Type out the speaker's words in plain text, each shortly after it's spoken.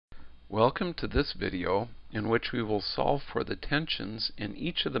Welcome to this video in which we will solve for the tensions in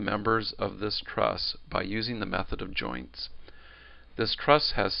each of the members of this truss by using the method of joints. This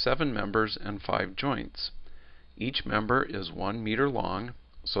truss has 7 members and 5 joints. Each member is 1 meter long,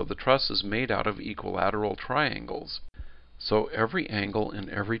 so the truss is made out of equilateral triangles. So every angle in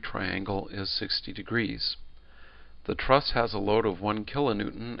every triangle is 60 degrees. The truss has a load of 1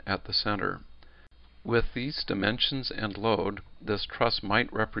 kilonewton at the center. With these dimensions and load, this truss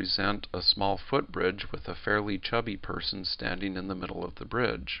might represent a small footbridge with a fairly chubby person standing in the middle of the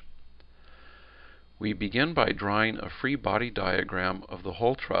bridge. We begin by drawing a free body diagram of the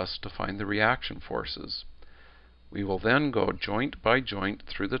whole truss to find the reaction forces. We will then go joint by joint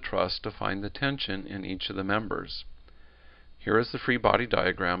through the truss to find the tension in each of the members. Here is the free body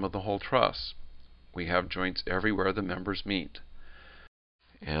diagram of the whole truss. We have joints everywhere the members meet.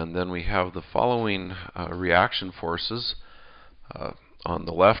 And then we have the following reaction forces. On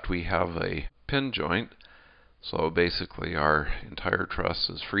the left we have a pin joint, so basically our entire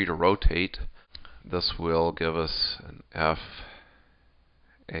truss is free to rotate. This will give us an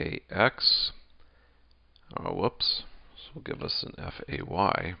FAX. Whoops, this will give us an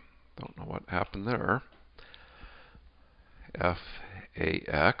FAY. Don't know what happened there.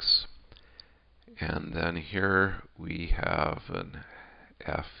 FAX. And then here we have an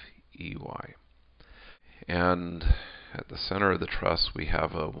FEY. And at the center of the truss we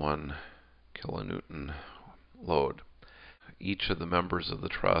have a 1 kilonewton load. Each of the members of the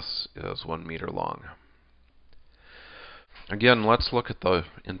truss is 1 meter long. Again, let's look at the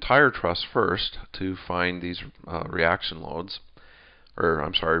entire truss first to find these reaction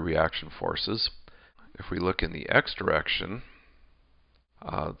forces. If we look in the x direction,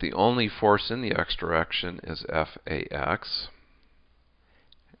 the only force in the x direction is FAX,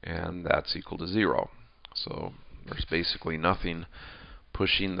 and that's equal to 0. So there's basically nothing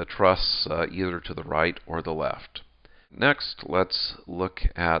pushing the truss either to the right or the left. Next, let's look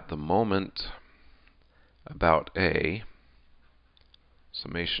at the moment about A.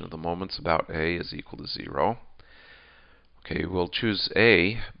 Summation of the moments about A is equal to 0. Okay, we'll choose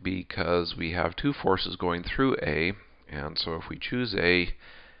A because we have 2 forces going through A, and so if we choose A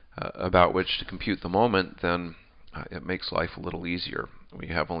about which to compute the moment, then it makes life a little easier. We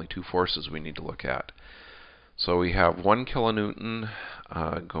have only 2 forces we need to look at. So we have 1 kilonewton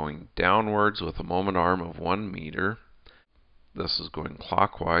going downwards with a moment arm of 1 meter. This is going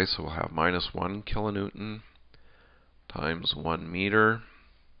clockwise, so we'll have minus 1 kilonewton times 1 meter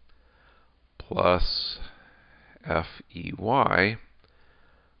plus FEY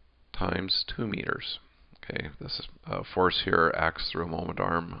times 2 meters. Okay, this force here acts through a moment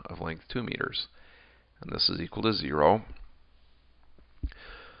arm of length 2 meters. And this is equal to 0.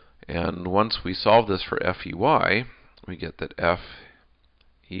 And once we solve this for FEY, we get that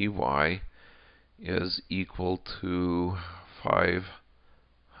FEY is equal to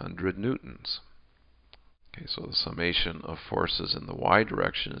 500 newtons. Okay, so the summation of forces in the y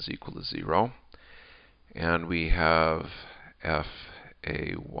direction is equal to 0. And we have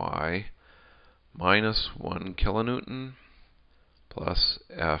FAY minus 1 kilonewton plus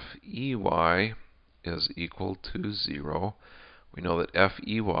FEY is equal to 0. We know that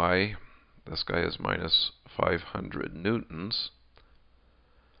FEY, this guy is minus 500 newtons.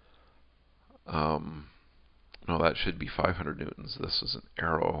 No, that should be 500 newtons. This is an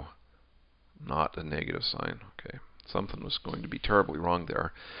arrow, not a negative sign. Okay, something was going to be terribly wrong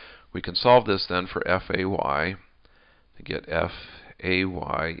there. We can solve this then for FAY to get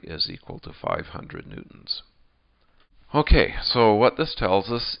FAY is equal to 500 newtons. Okay, so what this tells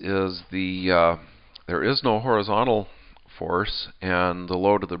us is there is no horizontal force, and the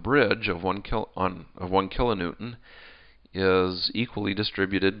load of the bridge of 1 kilonewton is equally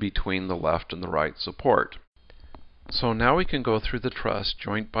distributed between the left and the right support. So now we can go through the truss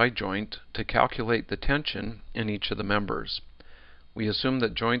joint by joint to calculate the tension in each of the members. We assume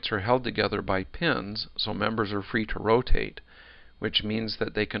that joints are held together by pins, so members are free to rotate, which means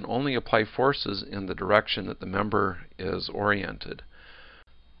that they can only apply forces in the direction that the member is oriented.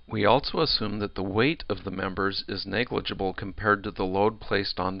 We also assume that the weight of the members is negligible compared to the load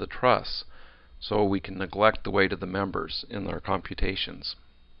placed on the truss, so we can neglect the weight of the members in our computations.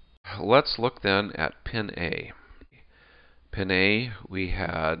 Let's look then at pin A. Pin A, we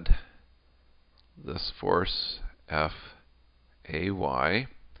had this force FAY.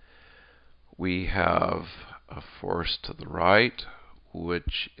 We have a force to the right,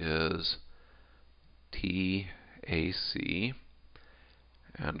 which is TAC,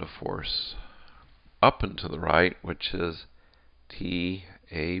 and a force up and to the right, which is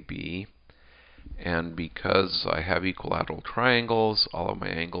TAB. And because I have equilateral triangles, all of my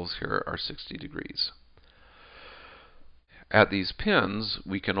angles here are 60 degrees. At these pins,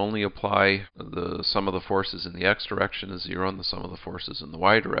 we can only apply the sum of the forces in the x direction is 0 and the sum of the forces in the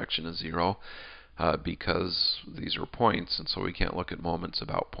y direction is 0 because these are points, and so we can't look at moments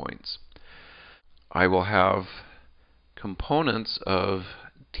about points. I will have components of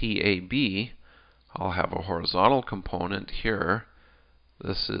TAB. I'll have a horizontal component here.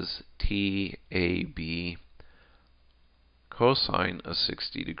 This is TAB cosine of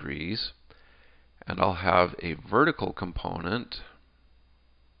 60 degrees. And I'll have a vertical component.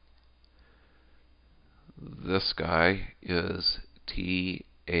 This guy is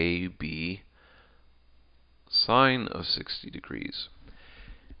TAB sine of 60 degrees.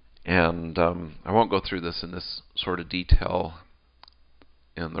 And I won't go through this in this sort of detail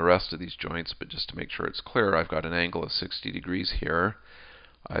in the rest of these joints, but just to make sure it's clear, I've got an angle of 60 degrees here.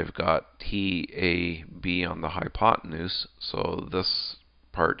 I've got TAB on the hypotenuse, so this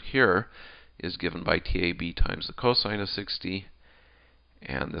part here is given by TAB times the cosine of 60,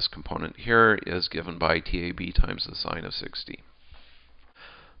 and this component here is given by TAB times the sine of 60.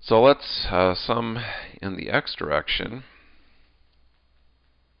 So let's sum in the x direction.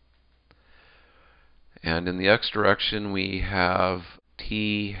 And in the x direction we have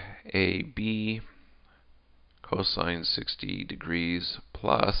TAB cosine 60 degrees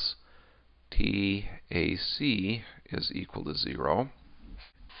plus TAC is equal to 0.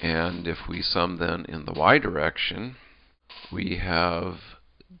 And if we sum then in the y direction, we have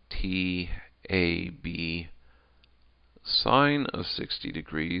TAB sine of 60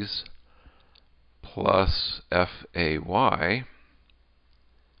 degrees plus FAY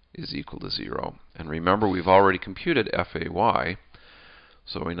is equal to 0. And remember, we've already computed FAY,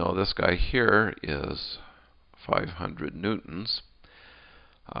 so we know this guy here is 500 newtons.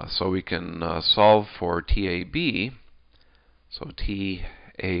 So we can solve for TAB. So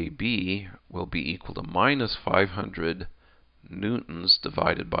TAB will be equal to minus 500 newtons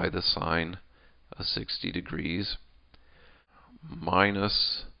divided by the sine of 60 degrees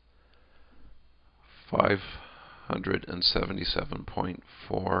minus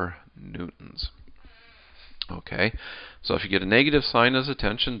 577.4 newtons. Okay, so if you get a negative sign as a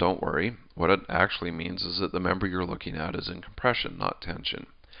tension, don't worry. What it actually means is that the member you're looking at is in compression, not tension.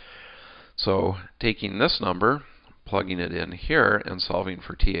 So taking this number, plugging it in here, and solving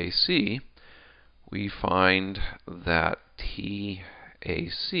for TAC, we find that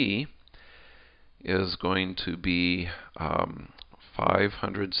TAC is going to be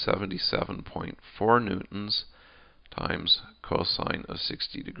 577.4 newtons times cosine of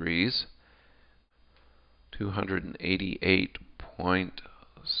 60 degrees,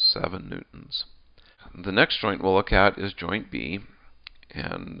 288.7 newtons. The next joint we'll look at is joint B,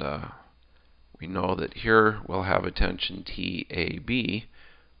 and we know that here we'll have a tension TAB,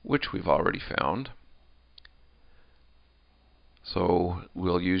 which we've already found. So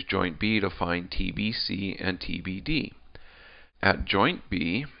we'll use joint B to find TBC and TBD. At joint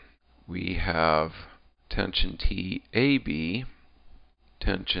B, we have tension TAB,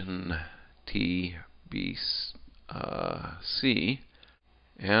 tension TBC,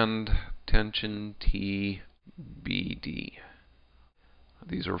 and tension TBD.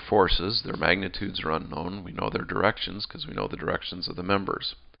 These are forces. Their magnitudes are unknown. We know their directions because we know the directions of the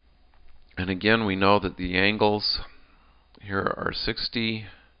members. And again, we know that the angles here are 60,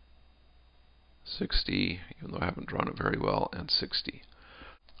 60, even though I haven't drawn it very well, and 60.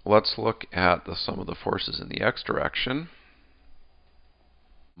 Let's look at the sum of the forces in the x direction.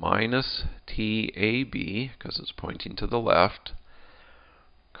 Minus TAB, because it's pointing to the left,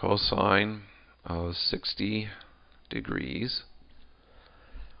 cosine of 60 degrees,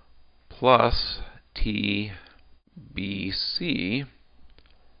 plus TBC,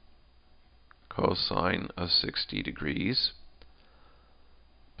 cosine of 60 degrees,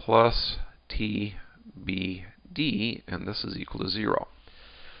 plus TBD, and this is equal to 0.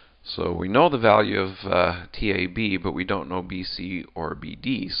 So we know the value of TAB, but we don't know BC or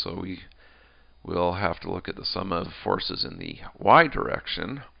BD, so we will have to look at the sum of forces in the y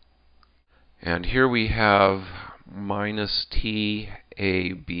direction. And here we have minus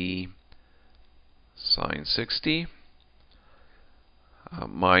TAB sine 60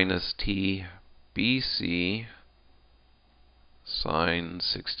 minus TBC sine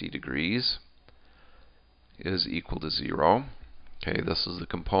 60 degrees is equal to 0. Okay, this is the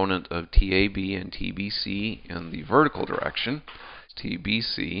component of TAB and TBC in the vertical direction.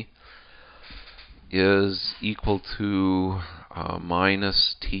 TBC is equal to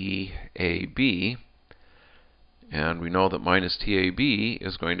minus TAB, And we know that minus TAB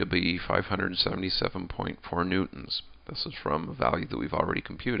is going to be 577.4 newtons. This is from a value that we've already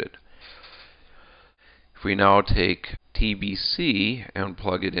computed. If we now take TBC and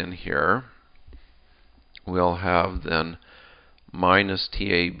plug it in here, we'll have then minus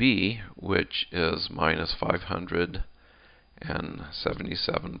TAB, which is minus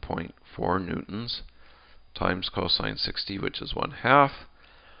 577.4 newtons, times cosine 60, which is 1/2,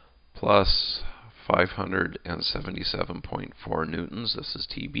 plus 577.4 newtons, this is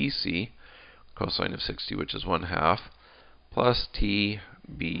TBC, cosine of 60, which is 1/2, plus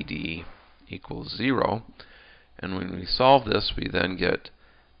TBD equals 0. And when we solve this, we then get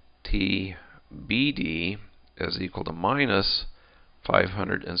TBD is equal to minus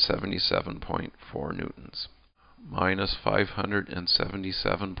 577.4 newtons. Minus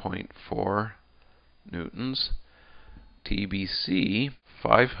 577.4 newtons. TBC,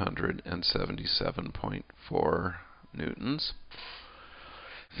 577.4 newtons.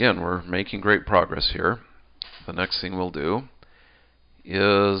 Again, we're making great progress here. The next thing we'll do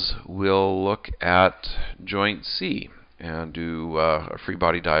is we'll look at joint C and do a free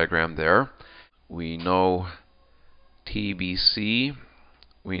body diagram there. We know TBC,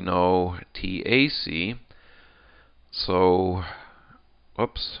 we know TAC, so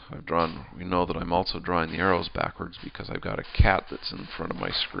we know that I'm also drawing the arrows backwards because I've got a cat that's in front of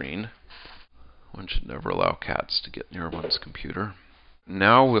my screen. One should never allow cats to get near one's computer.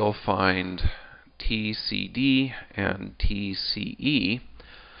 Now we'll find TCD and TCE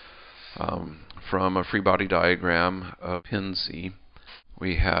from a free body diagram of pin C.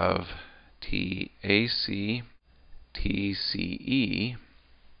 We have TAC, TCE,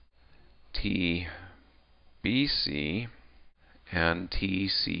 TBC, and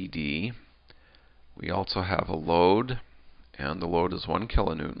TCD. We also have a load, and the load is 1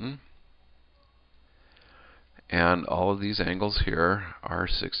 kilonewton. And all of these angles here are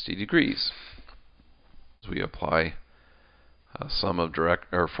 60 degrees. As we apply sum of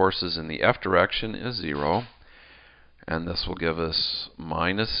forces in the F direction is 0, and this will give us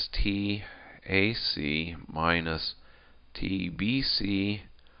minus TAC minus TBC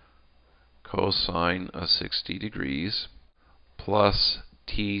cosine of 60 degrees plus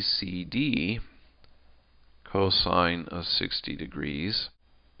TCD cosine of 60 degrees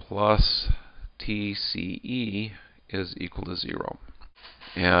plus TCE is equal to 0.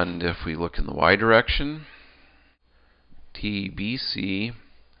 And if we look in the y direction, TBC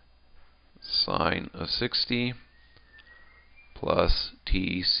sine of 60 plus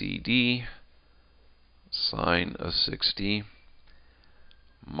TCD sine of 60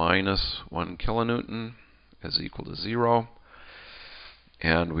 minus 1 kilonewton is equal to 0.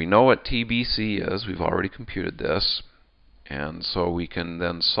 And we know what TBC is. We've already computed this. And so we can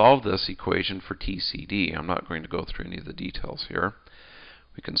then solve this equation for TCD. I'm not going to go through any of the details here.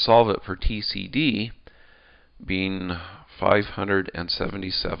 We can solve it for TCD being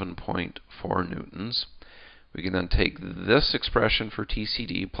 577.4 newtons. We can then take this expression for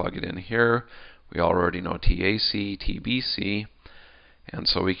TCD, plug it in here. We already know TAC, TBC, and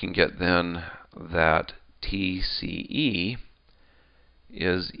so we can get then that TCE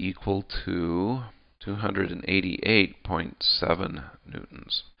is equal to 288.7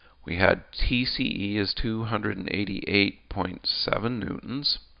 newtons. We had TCE is 288.7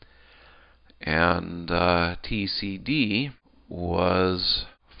 newtons, and TCD was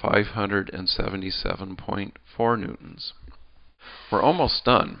 577.4 newtons. We're almost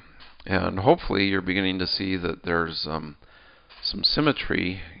done, and hopefully you're beginning to see that there's some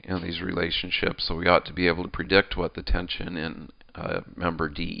symmetry in these relationships, so we ought to be able to predict what the tension in member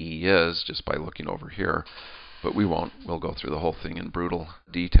DE is just by looking over here, but we won't. We'll go through the whole thing in brutal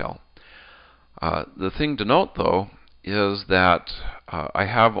detail. The thing to note, though, is that I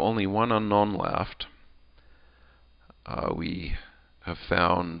have only one unknown left. We have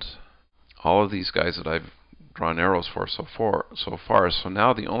found all of these guys that I've drawn arrows for so far. So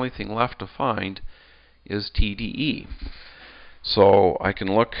now the only thing left to find is TDE. So I can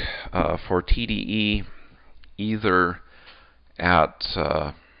look for TDE either at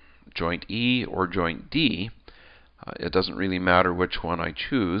joint E or joint D. It doesn't really matter which one I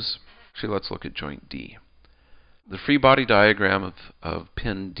choose. Actually, let's look at joint D. The free body diagram of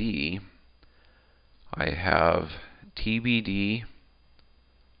pin D, I have TBD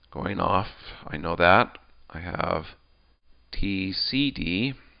going off, I know that. I have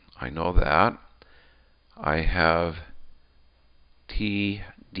TCD, I know that. I have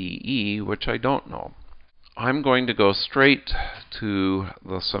TDE, which I don't know. I'm going to go straight to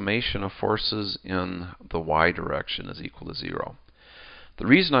the summation of forces in the y direction is equal to 0. The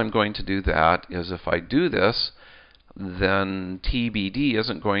reason I'm going to do that is if I do this, then TBD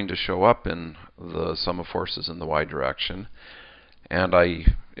isn't going to show up in the sum of forces in the y direction, and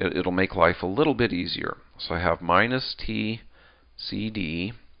it'll make life a little bit easier. So I have minus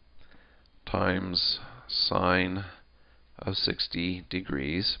TCD times sine of 60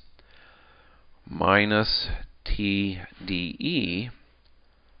 degrees minus TDE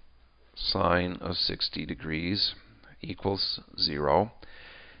sine of 60 degrees equals 0.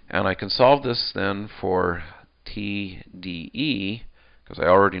 And I can solve this then for TDE, because I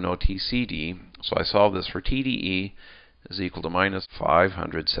already know TCD. So I solve this for TDE is equal to minus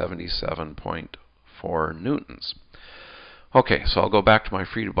 577.4 newtons. Okay, so I'll go back to my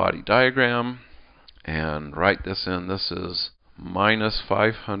free-to-body diagram and write this in. This is minus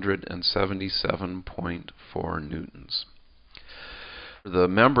 577.4 newtons. The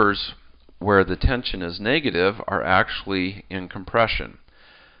members where the tension is negative are actually in compression.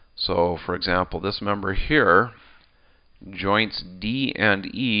 So, for example, this member here, joints D and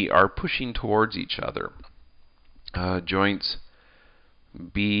E are pushing towards each other. Joints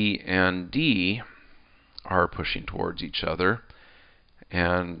B and D are pushing towards each other,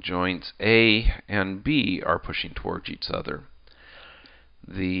 and joints A and B are pushing towards each other.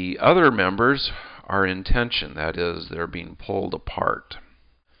 The other members are in tension, that is, they're being pulled apart.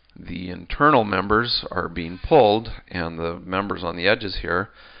 The internal members are being pulled, and the members on the edges here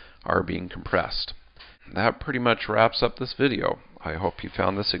are being compressed. That pretty much wraps up this video. I hope you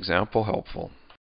found this example helpful.